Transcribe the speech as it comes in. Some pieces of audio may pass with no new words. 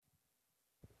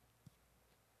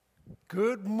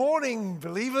Good morning,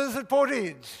 believers at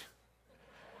Portage.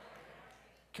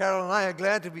 Carol and I are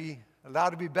glad to be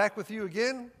allowed to be back with you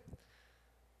again.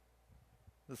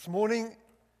 This morning,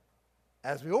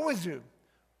 as we always do,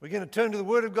 we're going to turn to the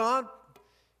Word of God.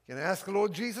 We're going to ask the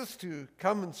Lord Jesus to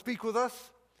come and speak with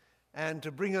us and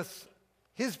to bring us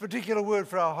His particular word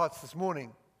for our hearts this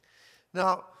morning.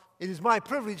 Now, it is my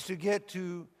privilege to get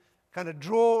to kind of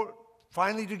draw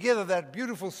finally together that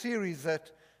beautiful series that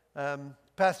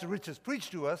Pastor Rich has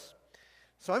preached to us.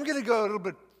 So I'm going to go a little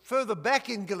bit further back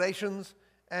in Galatians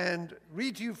and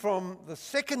read to you from the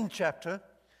second chapter,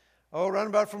 around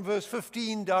about from verse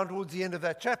 15 down towards the end of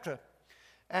that chapter.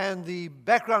 And the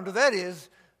background to that is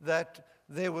that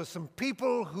there were some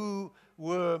people who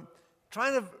were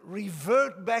trying to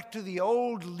revert back to the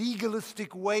old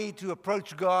legalistic way to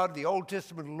approach God, the Old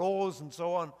Testament laws and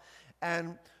so on.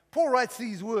 And Paul writes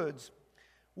these words: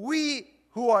 "We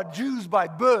who are Jews by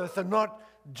birth and not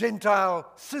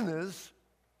Gentile sinners,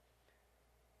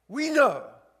 we know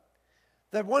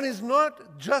that one is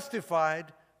not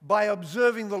justified by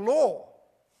observing the law,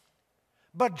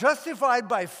 but justified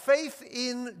by faith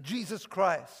in Jesus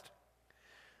Christ.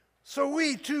 So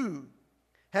we too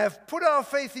have put our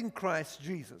faith in Christ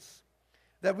Jesus,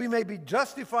 that we may be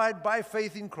justified by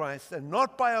faith in Christ and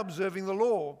not by observing the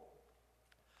law,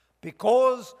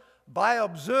 because by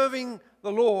observing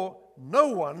the law no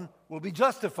one will be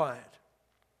justified.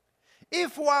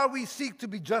 If while we seek to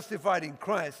be justified in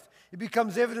Christ, it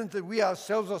becomes evident that we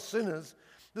ourselves are sinners,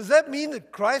 does that mean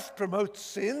that Christ promotes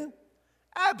sin?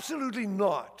 Absolutely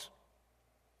not.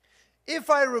 If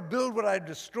I rebuild what I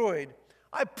destroyed,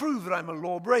 I prove that I'm a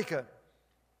lawbreaker.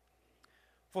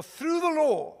 For through the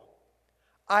law,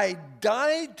 I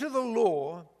died to the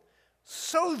law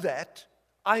so that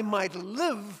I might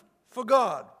live for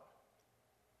God."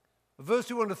 The verse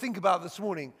we want to think about this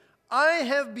morning: "I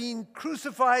have been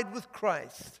crucified with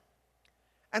Christ,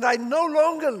 and I no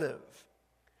longer live,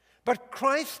 but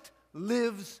Christ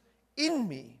lives in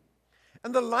me.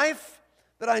 And the life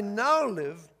that I now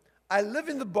live, I live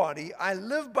in the body. I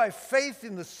live by faith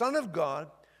in the Son of God,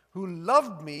 who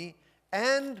loved me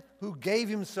and who gave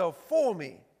himself for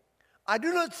me. I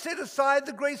do not set aside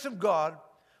the grace of God,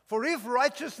 for if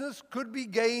righteousness could be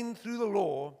gained through the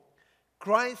law,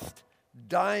 Christ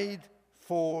died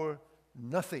for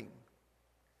nothing."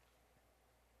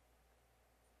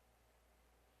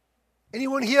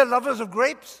 Anyone here lovers of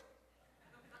grapes?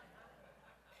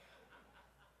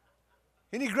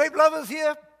 Any grape lovers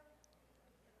here?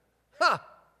 Huh.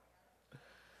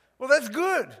 Well, that's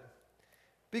good,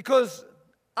 because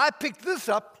I picked this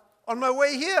up on my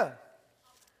way here.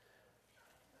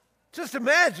 Just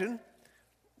imagine,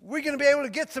 we're going to be able to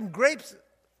get some grapes a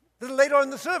little later on in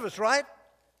the service, right?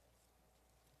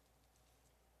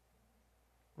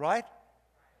 Right?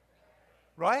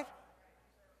 Right?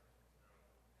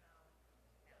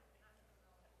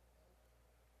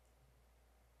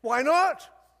 Why not?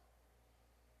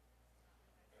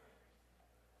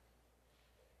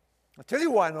 I'll tell you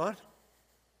why not.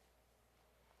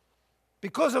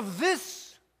 Because of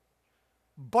this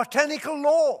botanical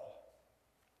law.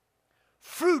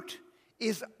 Fruit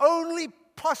is only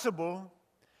possible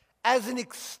as an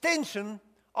extension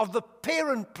of the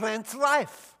parent plant's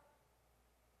life.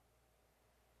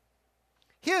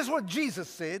 Here's what Jesus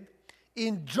said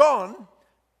in John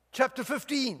chapter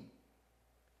 15.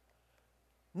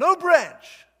 "No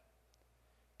branch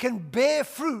can bear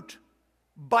fruit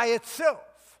by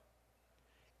itself.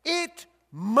 It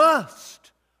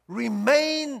must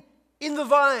remain in the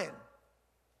vine."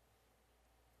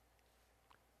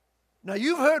 Now,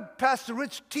 you've heard Pastor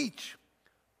Rich teach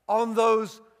on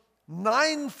those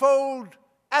ninefold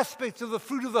aspects of the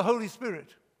fruit of the Holy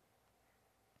Spirit.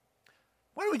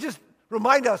 Why don't we just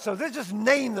remind ourselves? Let's just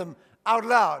name them out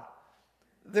loud.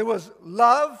 There was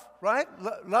love, right?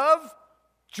 Love,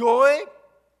 joy,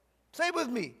 say it with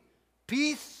me,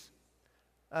 peace,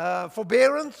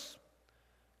 forbearance,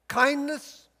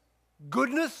 kindness,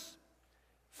 goodness,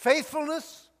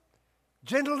 faithfulness,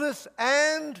 gentleness,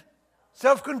 and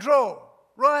self-control.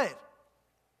 Right.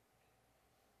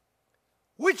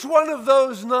 Which one of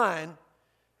those 9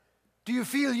 do you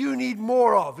feel you need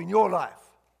more of in your life?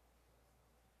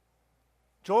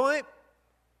 Joy?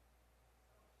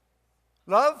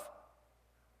 Love?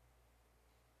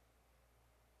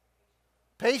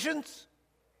 Patience?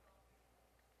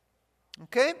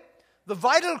 Okay? The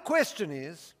vital question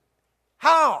is,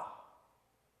 how?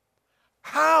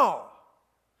 How?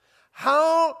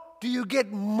 How do you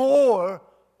get more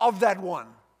of that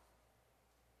one?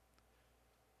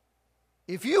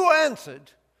 If you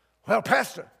answered, "Well,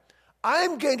 Pastor,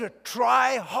 I'm going to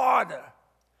try harder,"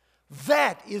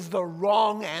 that is the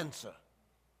wrong answer.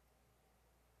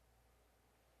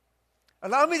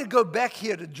 Allow me to go back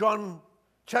here to John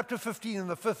chapter 15 and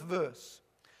the 5th verse.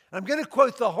 And I'm going to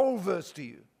quote the whole verse to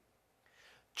you.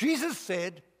 Jesus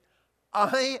said,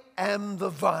 I am the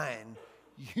vine,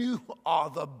 you are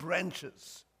the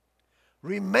branches.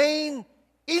 Remain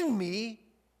in me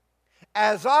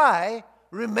as I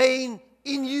remain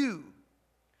in you.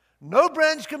 No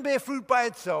branch can bear fruit by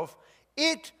itself.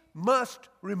 It must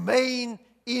remain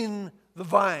in the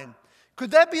vine.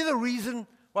 Could that be the reason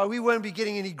why we won't be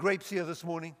getting any grapes here this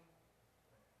morning?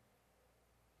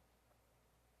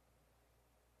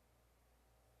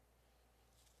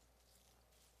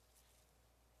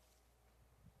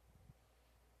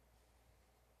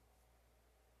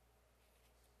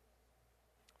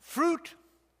 Fruit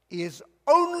is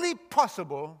only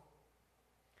possible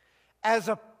as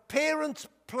a parent's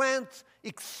plant's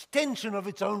extension of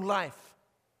its own life.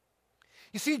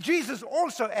 You see, Jesus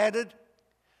also added,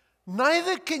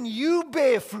 neither can you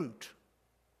bear fruit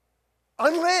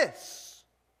unless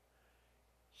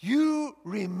you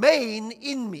remain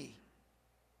in me.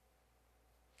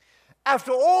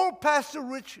 After all Pastor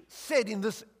Rich said in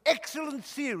this excellent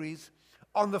series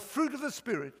on the fruit of the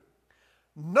Spirit,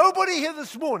 nobody here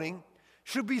this morning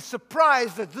should be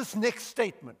surprised at this next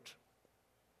statement.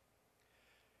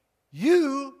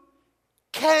 You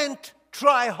can't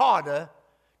try harder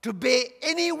to bear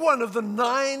any one of the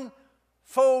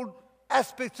ninefold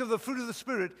aspects of the fruit of the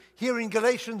Spirit here in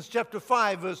Galatians chapter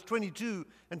 5, verse 22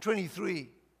 and 23.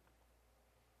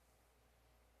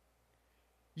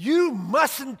 You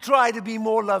mustn't try to be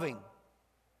more loving.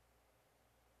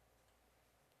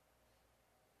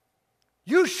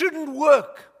 You shouldn't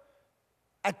work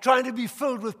at trying to be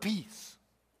filled with peace.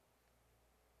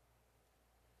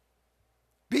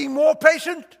 Being more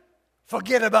patient,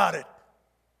 forget about it.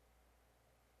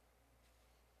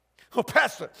 Oh,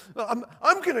 Pastor,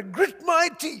 I'm going to grit my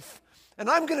teeth and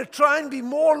I'm going to try and be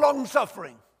more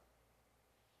long-suffering.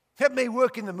 That may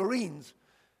work in the Marines,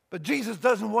 but Jesus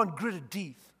doesn't want gritted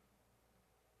teeth.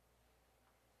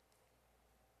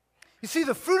 You see,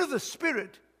 the fruit of the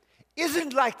Spirit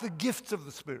isn't like the gifts of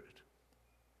the Spirit.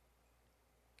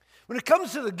 When it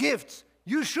comes to the gifts,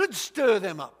 you should stir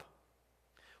them up.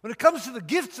 When it comes to the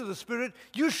gifts of the Spirit,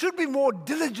 you should be more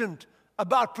diligent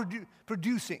about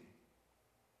producing.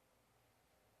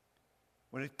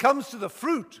 When it comes to the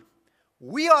fruit,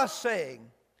 we are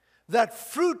saying that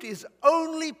fruit is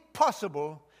only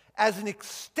possible as an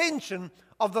extension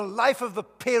of the life of the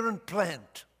parent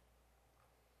plant.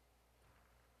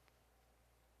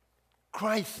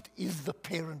 Christ is the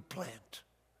parent plant.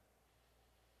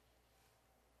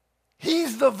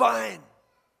 He's the vine.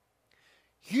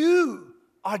 You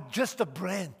are just a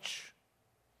branch.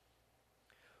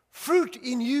 Fruit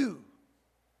in you.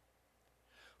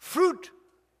 Fruit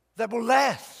that will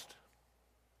last.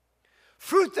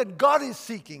 Fruit that God is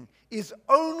seeking is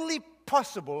only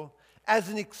possible as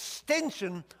an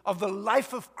extension of the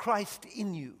life of Christ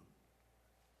in you.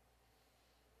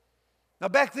 Now,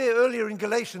 back there earlier in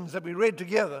Galatians that we read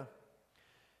together,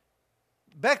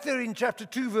 back there in chapter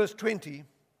 2, verse 20,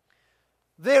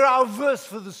 there our verse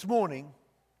for this morning.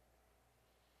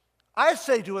 I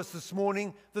say to us this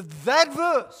morning that that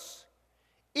verse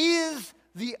is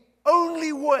the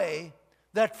only way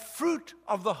that fruit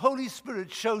of the Holy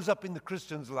Spirit shows up in the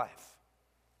Christian's life.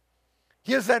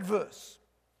 Here's that verse.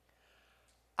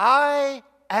 I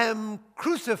am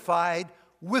crucified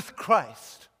with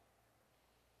Christ.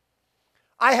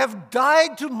 I have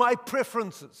died to my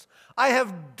preferences. I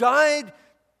have died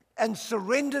and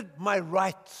surrendered my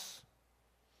rights.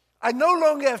 I no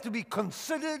longer have to be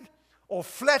considered or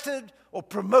flattered or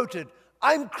promoted.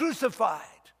 I'm crucified.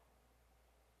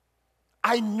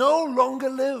 I no longer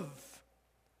live,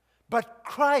 but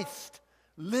Christ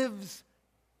lives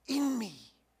in me.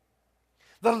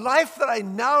 The life that I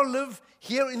now live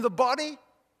here in the body,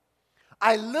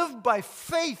 I live by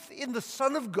faith in the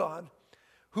Son of God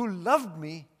who loved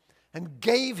me and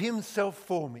gave himself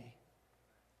for me.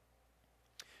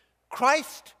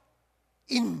 Christ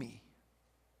in me.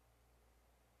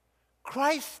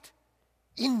 Christ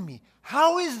in me.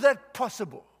 How is that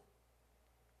possible?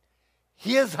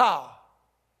 Here's how.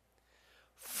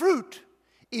 Fruit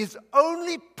is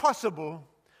only possible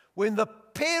when the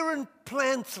parent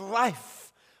plant's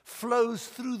life flows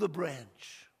through the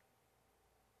branch.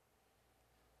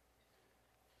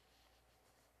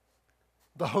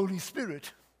 The Holy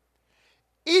Spirit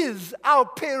is our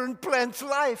parent plant's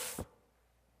life.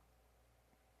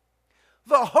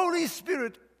 The Holy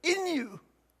Spirit in you.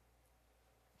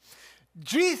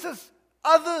 Jesus'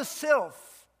 other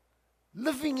self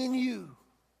living in you.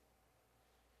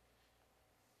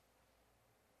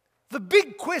 The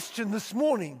big question this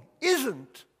morning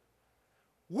isn't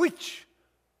which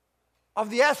of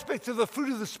the aspects of the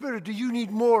fruit of the Spirit do you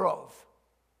need more of?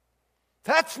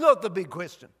 That's not the big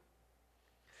question.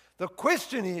 The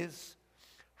question is,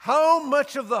 how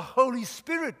much of the Holy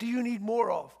Spirit do you need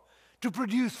more of to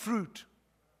produce fruit?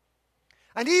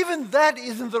 And even that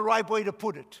isn't the right way to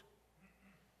put it.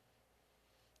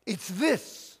 It's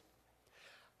this: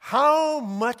 how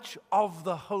much of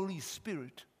the Holy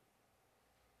Spirit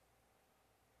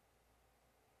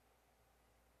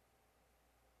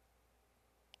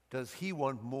does He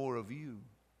want more of you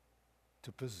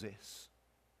to possess?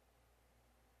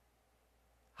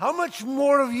 How much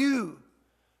more of you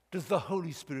does the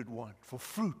Holy Spirit want for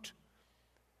fruit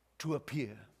to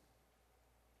appear?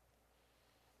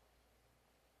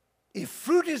 If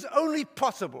fruit is only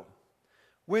possible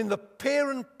when the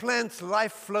parent plant's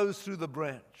life flows through the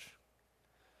branch,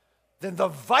 then the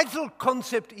vital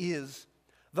concept is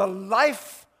the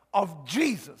life of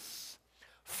Jesus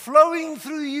flowing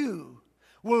through you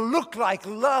will look like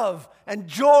love and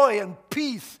joy and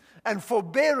peace and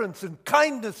forbearance and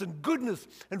kindness and goodness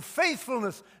and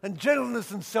faithfulness and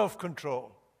gentleness and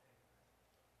self-control.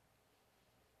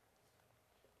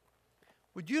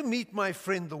 Would you meet my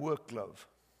friend the work glove?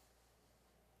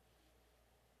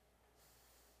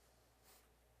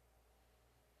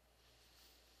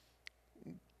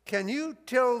 Can you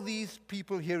tell these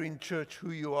people here in church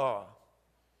who you are?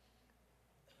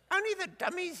 Only the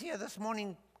dummies here this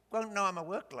morning won't know I'm a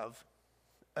work glove.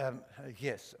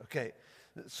 Yes, okay.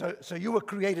 So you were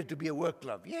created to be a work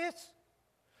glove. Yes.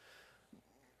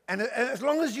 And as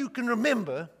long as you can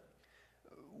remember,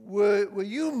 were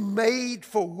you made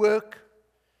for work?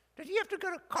 Did you have to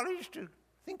go to college to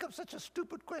think of such a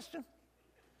stupid question?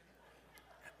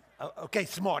 Okay,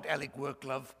 smart Alec work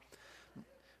glove.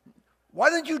 Why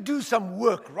don't you do some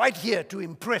work right here to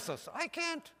impress us? I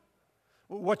can't.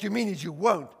 What you mean is you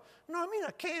won't. No, I mean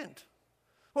I can't.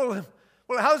 Well,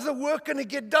 how's the work going to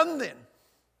get done then?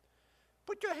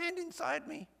 Put your hand inside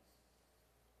me.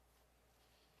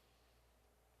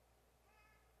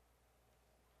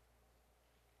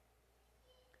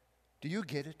 Do you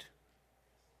get it?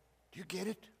 Do you get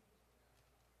it?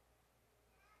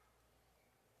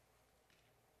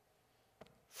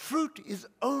 Fruit is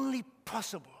only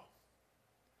possible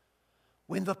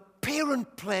when the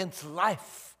parent plant's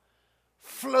life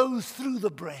flows through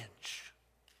the branch.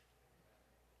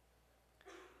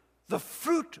 The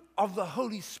fruit of the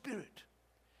Holy Spirit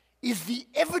is the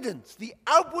evidence, the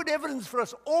outward evidence for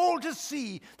us all to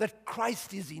see that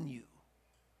Christ is in you.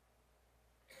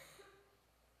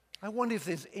 I wonder if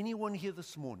there's anyone here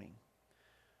this morning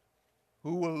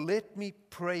who will let me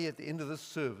pray at the end of this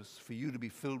service for you to be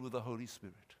filled with the Holy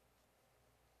Spirit.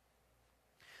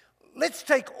 Let's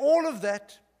take all of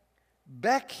that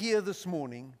back here this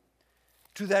morning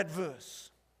to that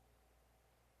verse.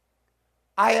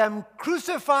 I am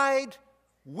crucified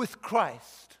with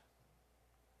Christ.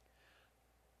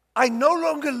 I no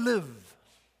longer live,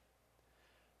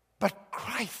 but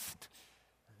Christ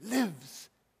lives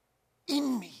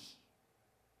in me.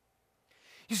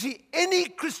 You see, any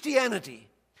Christianity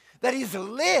that is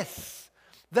less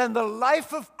than the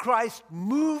life of Christ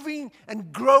moving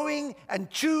and growing and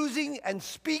choosing and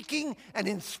speaking and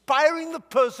inspiring the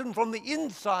person from the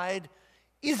inside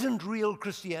isn't real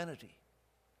Christianity.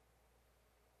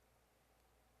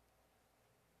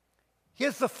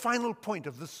 Here's the final point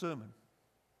of this sermon.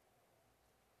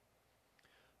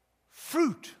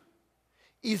 Fruit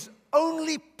is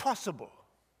only possible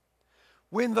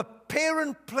when the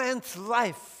parent plant's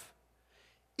life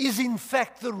is in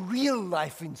fact the real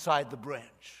life inside the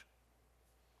branch.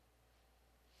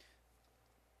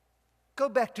 Go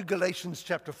back to Galatians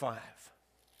chapter 5.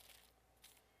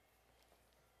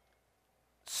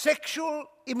 Sexual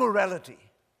immorality,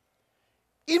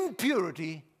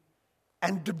 impurity,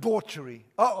 and debauchery.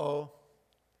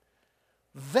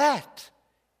 That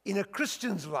in a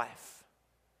Christian's life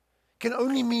can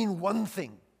only mean one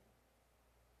thing: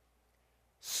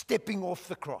 stepping off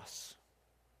the cross.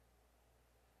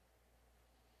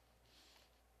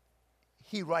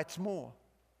 He writes more.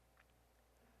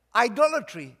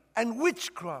 Idolatry and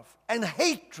witchcraft and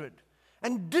hatred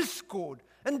and discord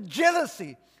and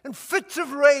jealousy and fits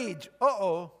of rage.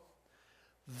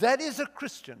 That is a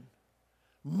Christian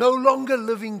no longer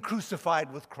living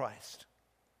crucified with Christ.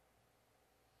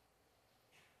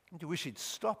 You wish he'd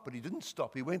stop, but he didn't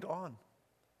stop. He went on.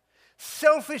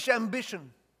 Selfish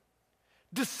ambition,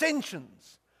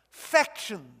 dissensions,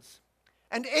 factions,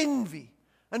 and envy,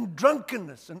 and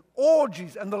drunkenness, and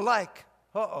orgies, and the like.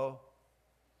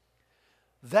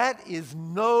 That is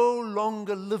no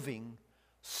longer living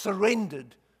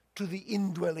surrendered to the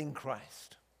indwelling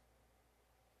Christ.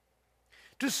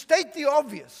 To state the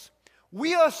obvious,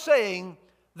 we are saying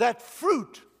that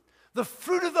fruit, the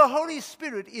fruit of the Holy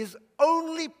Spirit, is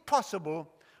only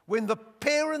possible when the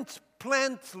parent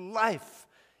plant's life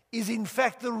is in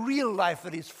fact the real life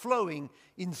that is flowing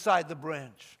inside the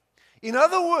branch. In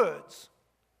other words,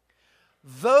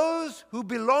 those who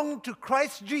belong to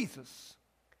Christ Jesus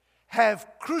have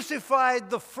crucified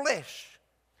the flesh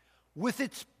with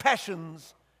its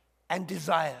passions and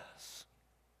desires.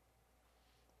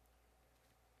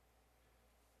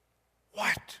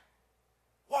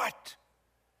 What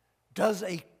does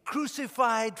a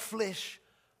crucified flesh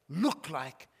look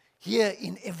like here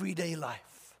in everyday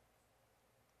life?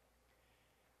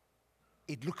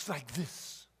 It looks like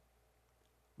this: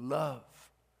 love,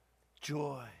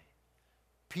 joy,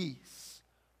 peace,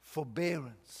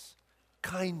 forbearance,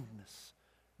 kindness,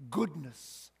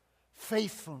 goodness,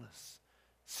 faithfulness,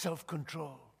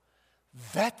 self-control.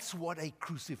 That's what a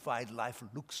crucified life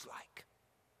looks like.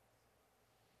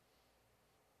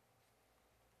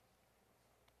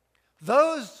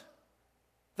 Those,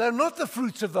 they're not the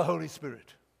fruits of the Holy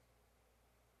Spirit.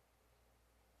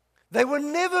 They were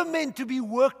never meant to be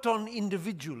worked on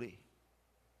individually.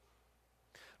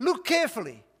 Look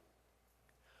carefully.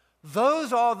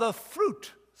 Those are the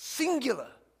fruit, singular,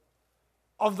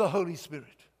 of the Holy Spirit.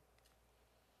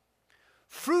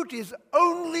 Fruit is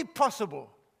only possible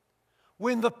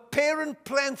when the parent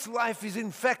plant's life is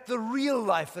in fact the real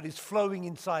life that is flowing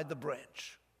inside the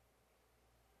branch.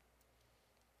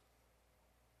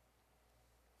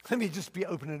 Let me just be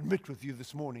open and admit with you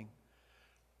this morning.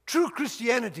 True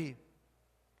Christianity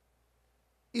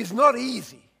is not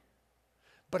easy,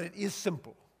 but it is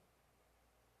simple.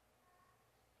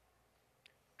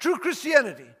 True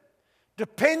Christianity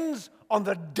depends on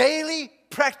the daily,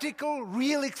 practical,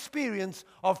 real experience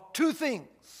of two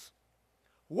things.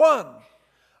 One,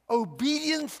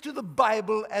 obedience to the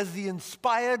Bible as the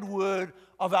inspired word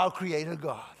of our Creator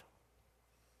God.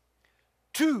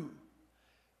 Two,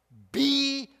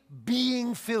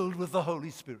 being filled with the Holy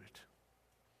Spirit.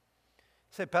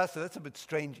 Say, Pastor, that's a bit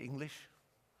strange English.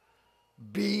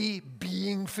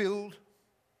 Being filled.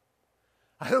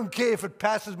 I don't care if it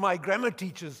passes my grammar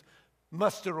teacher's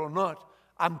muster or not.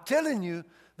 I'm telling you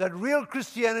that real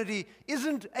Christianity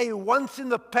isn't a once in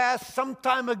the past, some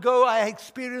time ago I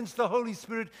experienced the Holy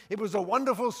Spirit. It was a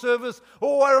wonderful service.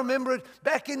 Oh, I remember it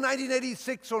back in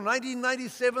 1986 or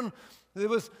 1997. There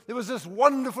was this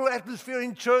wonderful atmosphere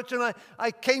in church, and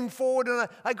I came forward and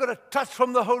I got a touch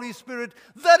from the Holy Spirit.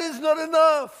 That is not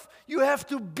enough. You have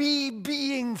to be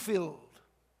being filled.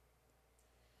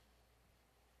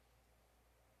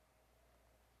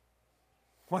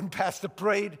 One pastor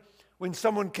prayed when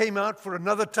someone came out for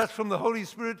another touch from the Holy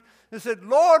Spirit and said,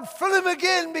 Lord, fill him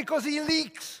again because he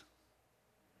leaks.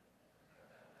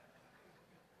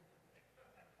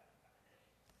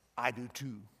 I do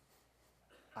too.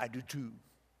 I do too.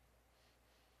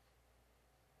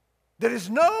 There is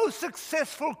no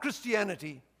successful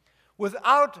Christianity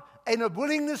without a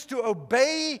willingness to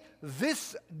obey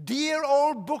this dear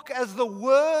old book as the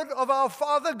word of our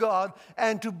Father God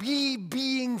and to be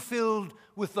being filled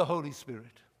with the Holy Spirit.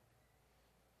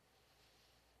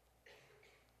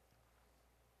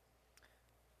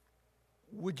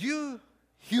 Would you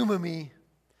humor me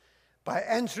by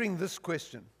answering this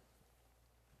question?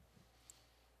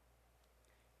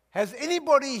 Has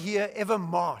anybody here ever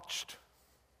marched?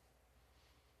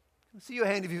 See your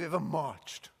hand if you've ever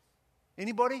marched.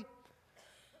 Anybody?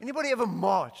 Anybody ever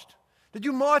marched? Did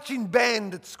you march in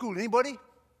band at school? Anybody?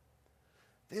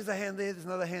 There's a hand there, there's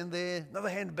another hand there, another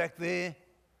hand back there.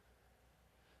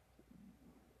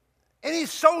 Any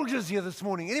soldiers here this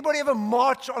morning? Anybody ever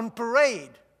march on parade?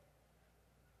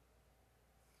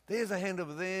 There's a hand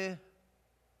over there.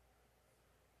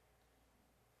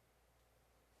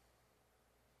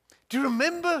 Do you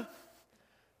remember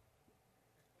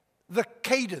the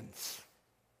cadence?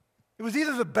 It was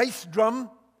either the bass drum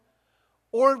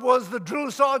or it was the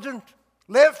drill sergeant.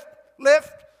 Left,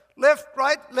 left, left,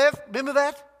 right, left. Remember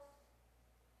that?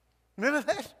 Remember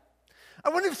that? I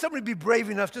wonder if somebody would be brave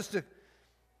enough just to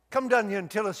come down here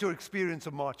and tell us your experience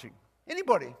of marching.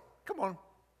 Anybody? Come on.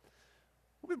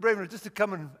 We'll be brave enough just to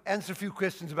come and answer a few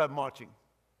questions about marching.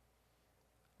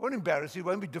 I won't embarrass you. It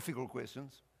won't be difficult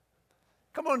questions.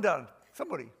 Come on down.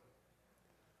 Somebody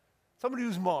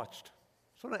who's marched.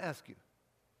 I just want to ask you.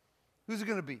 Who's it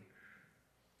going to be?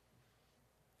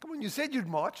 Come on, you said you'd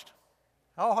marched.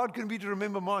 How hard can it be to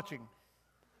remember marching?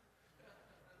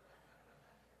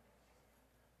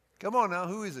 Come on now,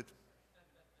 who is it?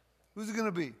 Who's it going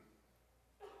to be?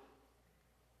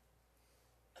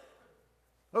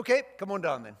 Okay, come on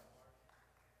down then.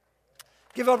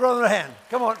 Give our brother a hand.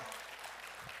 Come on.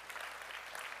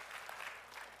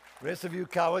 The rest of you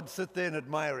cowards, sit there and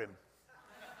admire him.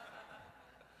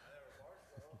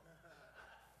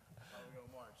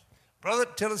 Brother,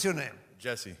 tell us your name.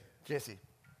 Jesse. Jesse.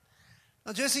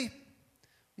 Now, Jesse,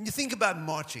 when you think about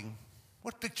marching,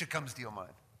 what picture comes to your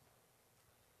mind?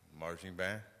 Marching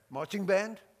band. Marching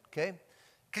band, okay.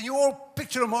 Can you all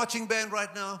picture a marching band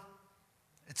right now?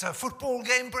 It's a football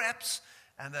game, perhaps,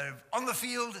 and they're on the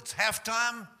field, it's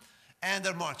halftime, and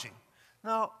they're marching.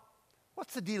 Now,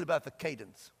 what's the deal about the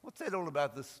cadence? What's that all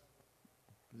about, this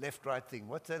left-right thing?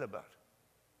 What's that about?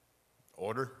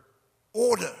 Order.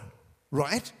 Order,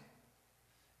 right?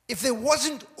 If there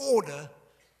wasn't order,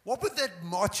 what would that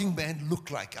marching band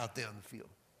look like out there on the field?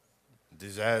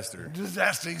 Disaster.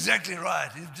 Disaster, exactly right.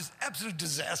 It's just absolute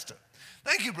disaster.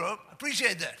 Thank you, bro.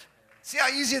 Appreciate that. See how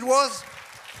easy it was?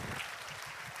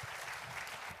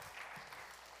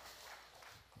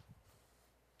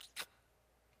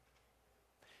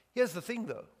 Here's the thing,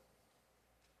 though.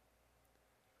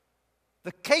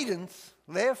 The cadence,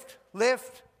 left,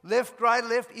 left, left, right,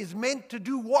 left, is meant to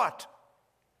do what?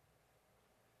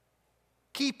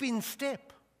 Keep in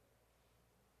step.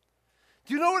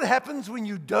 Do you know what happens when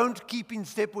you don't keep in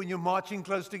step when you're marching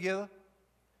close together?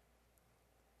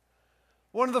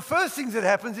 One of the first things that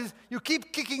happens is you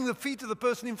keep kicking the feet of the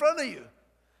person in front of you,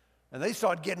 and they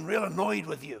start getting real annoyed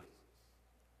with you.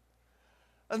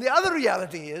 And the other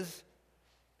reality is,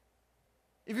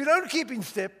 if you don't keep in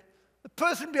step, the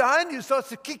person behind you starts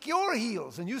to kick your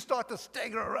heels, and you start to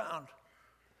stagger around.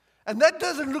 And that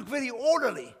doesn't look very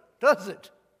orderly, does it?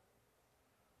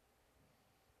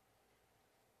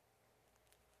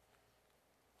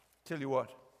 Tell you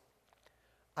what,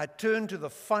 I turn to the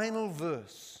final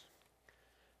verse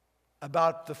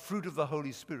about the fruit of the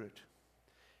Holy Spirit.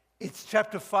 It's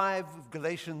chapter 5 of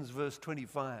Galatians, verse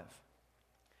 25.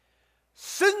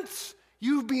 Since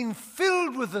you've been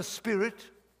filled with the Spirit,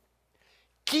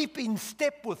 keep in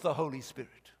step with the Holy Spirit.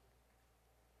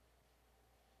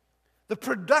 The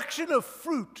production of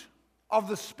fruit of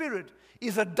the Spirit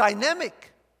is a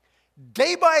dynamic,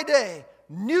 day by day,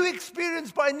 new experience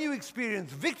by new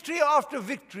experience, victory after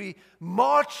victory,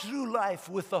 march through life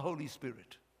with the Holy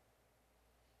Spirit.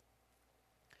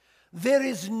 There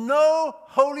is no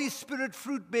Holy Spirit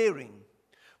fruit bearing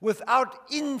without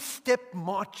in-step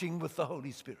marching with the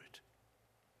Holy Spirit.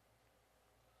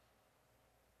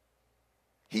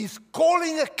 He's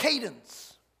calling a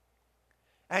cadence,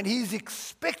 and he's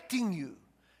expecting you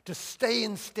to stay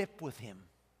in step with him.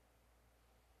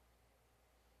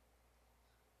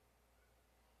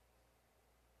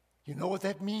 You know what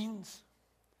that means?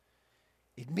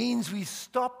 It means we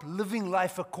stop living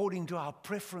life according to our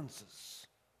preferences.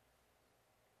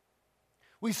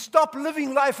 We stop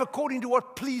living life according to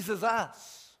what pleases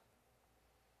us.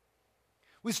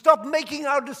 We stop making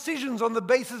our decisions on the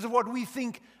basis of what we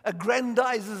think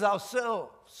aggrandizes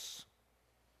ourselves.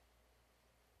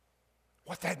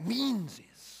 What that means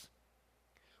is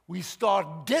we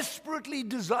start desperately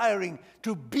desiring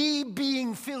to be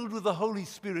being filled with the Holy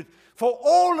Spirit for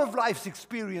all of life's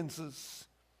experiences,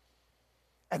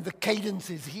 and the cadence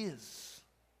is his.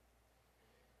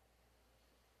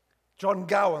 John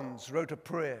Gowans wrote a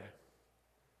prayer.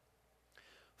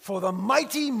 For the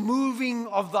mighty moving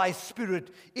of thy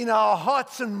Spirit in our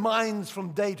hearts and minds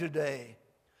from day to day.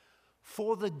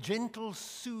 For the gentle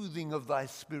soothing of thy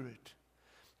Spirit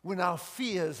when our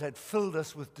fears had filled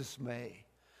us with dismay.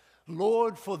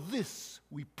 Lord, for this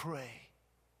we pray.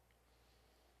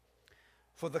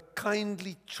 For the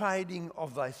kindly chiding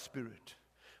of thy Spirit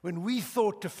when we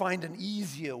thought to find an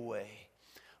easier way.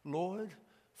 Lord,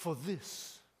 for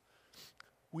this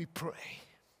we pray.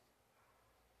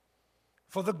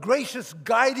 For the gracious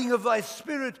guiding of thy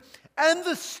Spirit and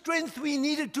the strength we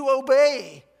needed to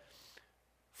obey.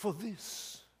 For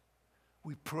this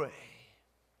we pray.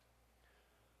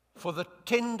 For the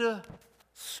tender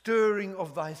stirring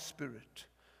of thy Spirit,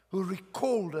 who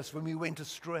recalled us when we went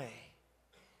astray.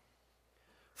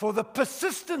 For the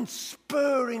persistent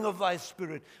spurring of thy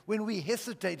Spirit when we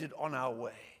hesitated on our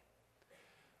way.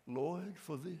 Lord,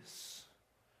 for this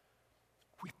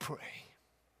we pray.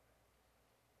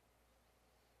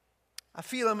 I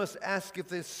feel I must ask if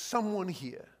there's someone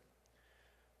here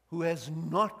who has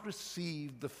not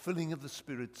received the filling of the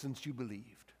Spirit since you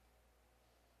believed.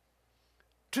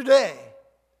 Today,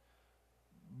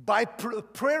 by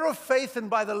prayer of faith and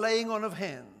by the laying on of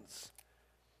hands,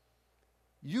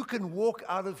 you can walk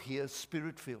out of here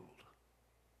Spirit-filled.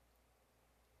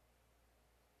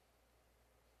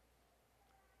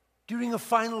 During a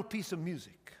final piece of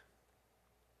music,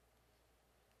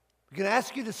 we're going to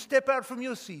ask you to step out from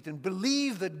your seat and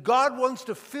believe that God wants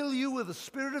to fill you with the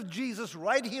Spirit of Jesus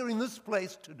right here in this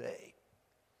place today.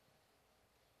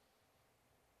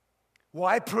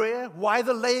 Why prayer? Why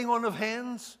the laying on of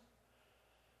hands?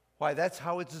 Why, that's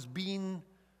how it has been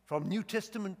from New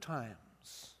Testament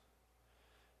times.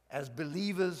 As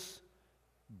believers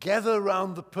gather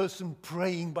around the person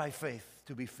praying by faith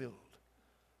to be filled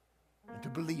and to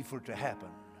believe for it to happen.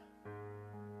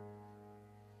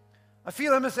 I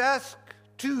feel I must ask,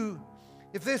 too,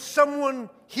 if there's someone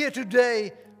here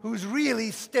today who's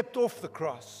really stepped off the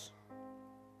cross.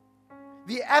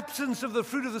 The absence of the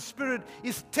fruit of the Spirit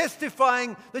is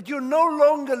testifying that you're no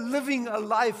longer living a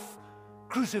life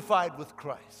crucified with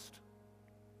Christ.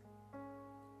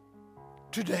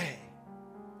 Today,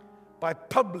 by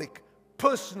public,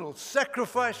 personal,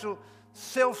 sacrificial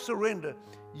self-surrender,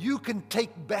 you can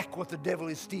take back what the devil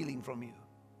is stealing from you.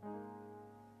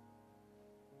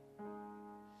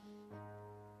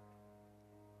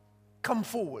 Come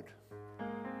forward,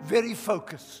 very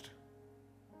focused.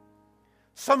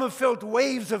 Some have felt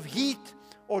waves of heat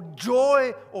or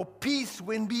joy or peace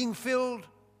when being filled.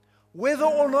 Whether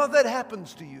or not that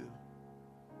happens to you,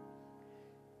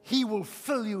 He will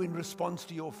fill you in response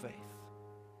to your faith.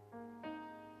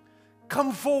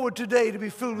 Come forward today to be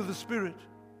filled with the Spirit.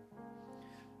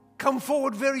 Come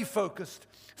forward very focused.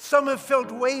 Some have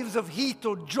felt waves of heat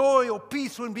or joy or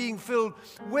peace when being filled.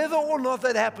 Whether or not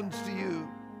that happens to you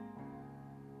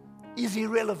is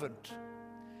irrelevant.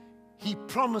 He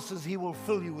promises He will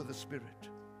fill you with the Spirit.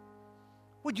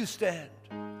 Would you stand?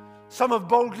 Some have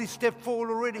boldly stepped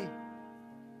forward already.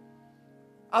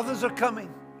 Others are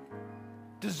coming,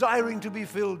 desiring to be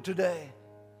filled today.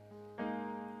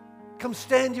 Come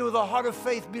stand here with a heart of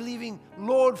faith, believing,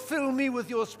 Lord, fill me with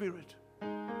your Spirit.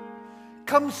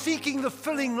 Come seeking the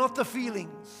filling, not the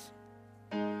feelings.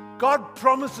 God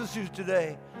promises you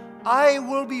today, I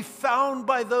will be found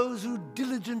by those who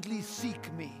diligently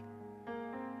seek me.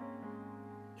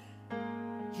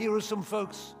 Here are some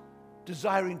folks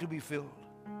desiring to be filled.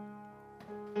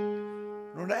 I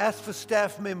want to ask for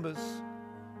staff members,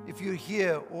 if you're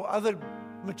here, or other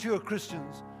mature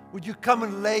Christians, would you come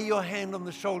and lay your hand on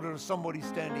the shoulder of somebody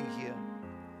standing here?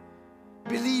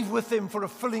 Believe with them for a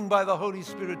filling by the Holy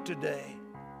Spirit today.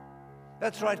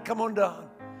 That's right, come on down.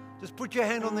 Just put your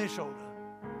hand on their shoulder.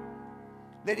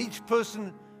 Let each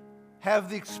person have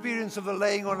the experience of the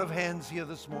laying on of hands here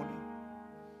this morning.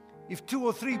 If 2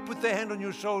 or 3 put their hand on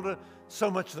your shoulder,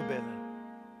 so much the better.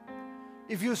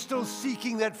 If you're still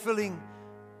seeking that filling,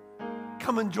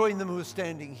 come and join them who are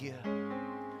standing here.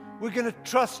 We're going to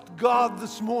trust God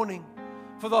this morning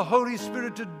for the Holy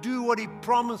Spirit to do what He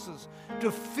promises, to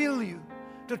fill you,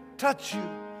 to touch you,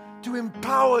 to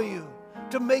empower you,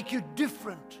 to make you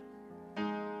different.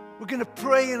 We're going to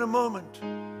pray in a moment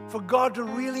for God to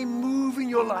really move in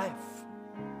your life.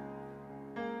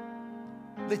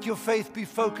 Let your faith be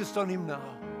focused on Him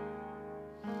now.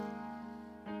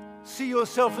 See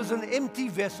yourself as an empty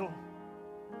vessel,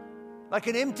 like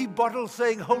an empty bottle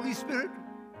saying, Holy Spirit,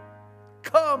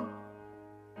 come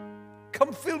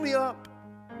fill me up.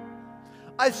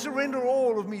 I surrender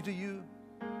all of me to you.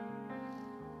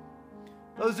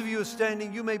 Those of you who are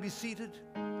standing, you may be seated.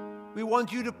 We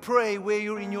want you to pray where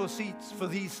you're in your seats for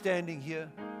these standing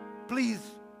here. Please,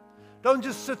 don't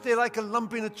just sit there like a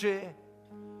lump in a chair.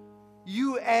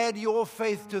 You add your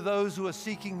faith to those who are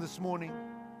seeking this morning.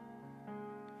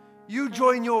 You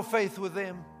join your faith with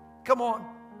them. Come on.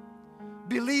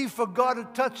 Believe for God to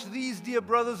touch these dear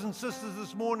brothers and sisters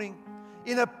this morning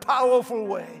in a powerful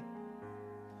way.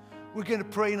 We're going to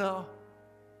pray now.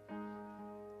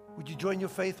 Would you join your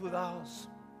faith with ours?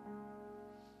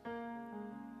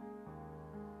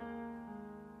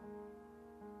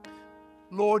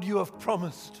 Lord, you have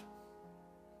promised.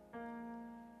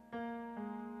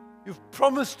 You've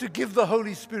promised to give the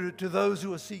Holy Spirit to those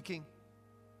who are seeking.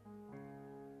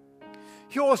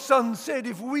 Your Son said,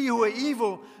 if we who are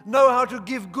evil know how to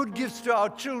give good gifts to our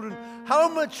children, how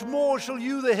much more shall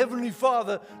you, the Heavenly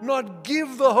Father, not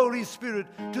give the Holy Spirit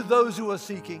to those who are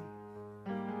seeking?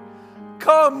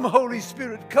 Come, Holy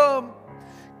Spirit, come.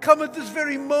 Come at this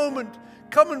very moment.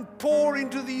 Come and pour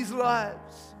into these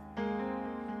lives.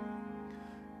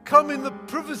 Come in the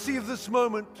privacy of this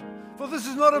moment. For this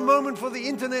is not a moment for the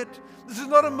internet. This is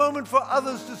not a moment for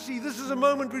others to see. This is a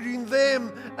moment between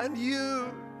them and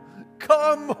you.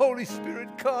 Come, Holy Spirit,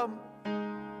 come.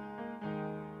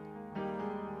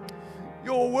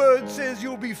 Your word says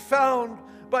you'll be found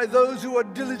by those who are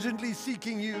diligently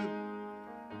seeking you.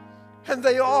 And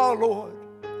they are, Lord.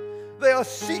 They are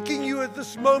seeking you at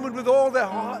this moment with all their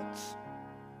hearts.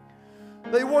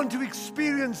 They want to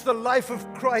experience the life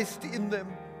of Christ in them.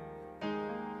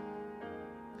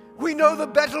 We know the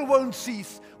battle won't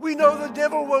cease. We know the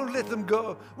devil won't let them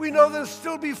go. We know there'll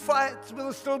still be fights,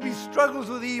 there'll still be struggles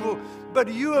with evil.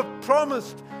 But you have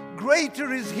promised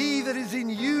greater is he that is in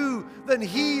you than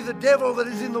he, the devil, that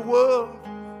is in the world.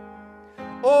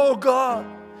 Oh God,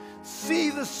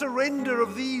 see the surrender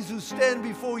of these who stand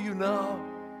before you now.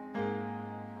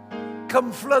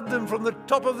 Come flood them from the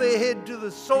top of their head to the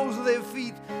soles of their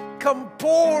feet. Come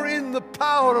pour in the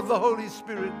power of the Holy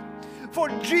Spirit. For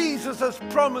Jesus has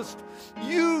promised,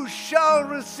 you shall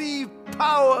receive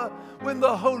power when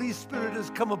the Holy Spirit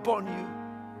has come upon you.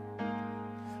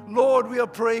 Lord, we are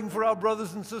praying for our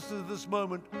brothers and sisters at this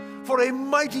moment for a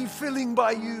mighty filling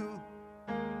by you.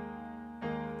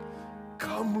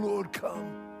 Come, Lord, come.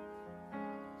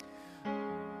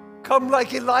 Come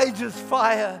like Elijah's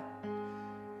fire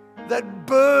that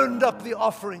burned up the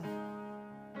offering.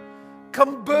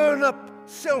 Come burn up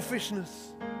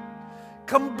selfishness.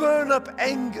 Come burn up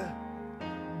anger,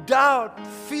 doubt,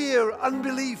 fear,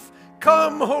 unbelief.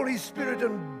 Come, Holy Spirit,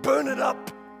 and burn it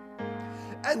up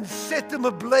and set them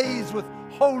ablaze with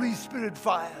Holy Spirit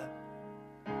fire.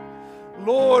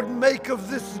 Lord, make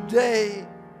of this day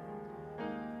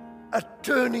a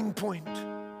turning point.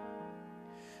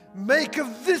 Make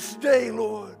of this day,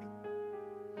 Lord,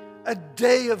 a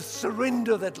day of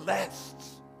surrender that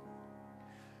lasts.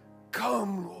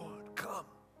 Come, Lord, come.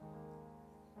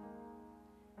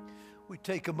 We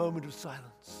take a moment of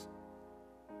silence.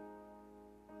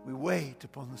 We wait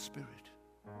upon the Spirit.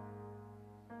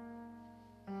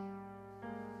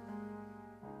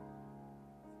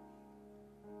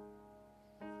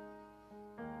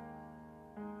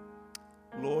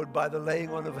 Lord, by the laying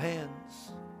on of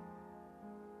hands,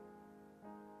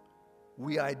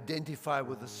 we identify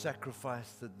with the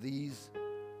sacrifice that these,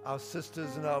 our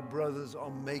sisters and our brothers,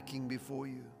 are making before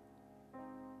you.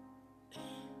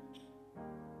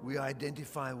 We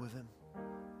identify with them.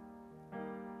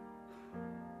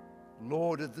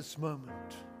 Lord, at this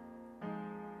moment,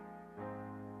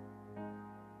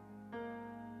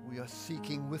 we are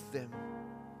seeking with them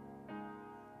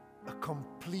a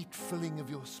complete filling of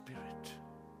your Spirit.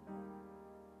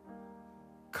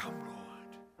 Come,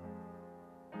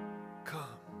 Lord. Come.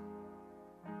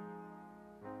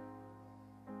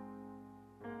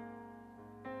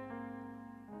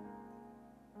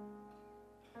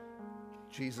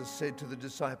 Jesus said to the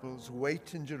disciples,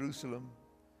 wait in Jerusalem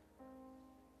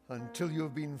until you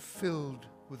have been filled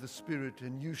with the Spirit,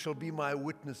 and you shall be my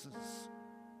witnesses.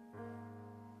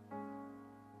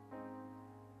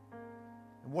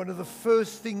 And one of the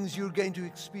first things you're going to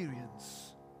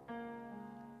experience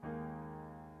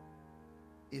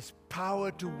is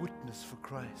power to witness for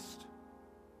Christ.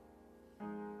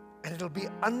 And it'll be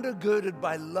undergirded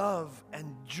by love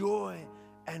and joy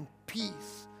and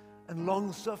peace and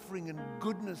long-suffering and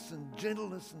goodness and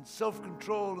gentleness and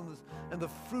self-control and the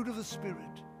fruit of the Spirit.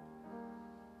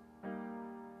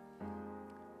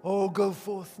 Oh, go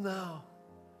forth now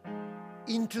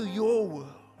into your world,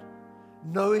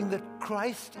 knowing that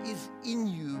Christ is in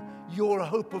you, your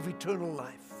hope of eternal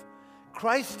life.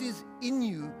 Christ is in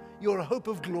you, your hope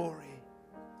of glory.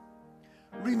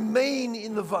 Remain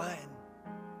in the vine.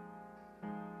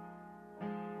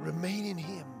 Remain in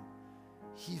Him.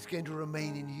 He's going to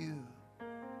remain in you.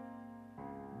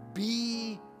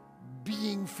 Be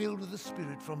being filled with the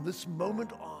Spirit from this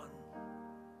moment on.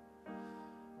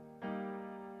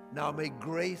 Now may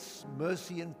grace,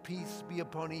 mercy, and peace be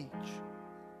upon each.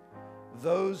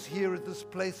 Those here at this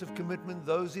place of commitment,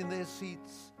 those in their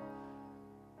seats,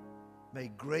 may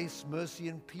grace, mercy,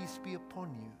 and peace be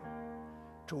upon you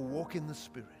to walk in the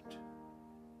Spirit.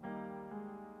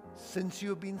 Since you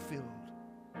have been filled,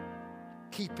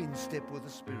 keep in step with the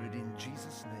Spirit in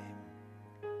Jesus'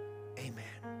 name.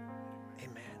 Amen.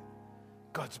 Amen.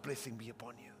 God's blessing be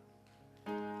upon you.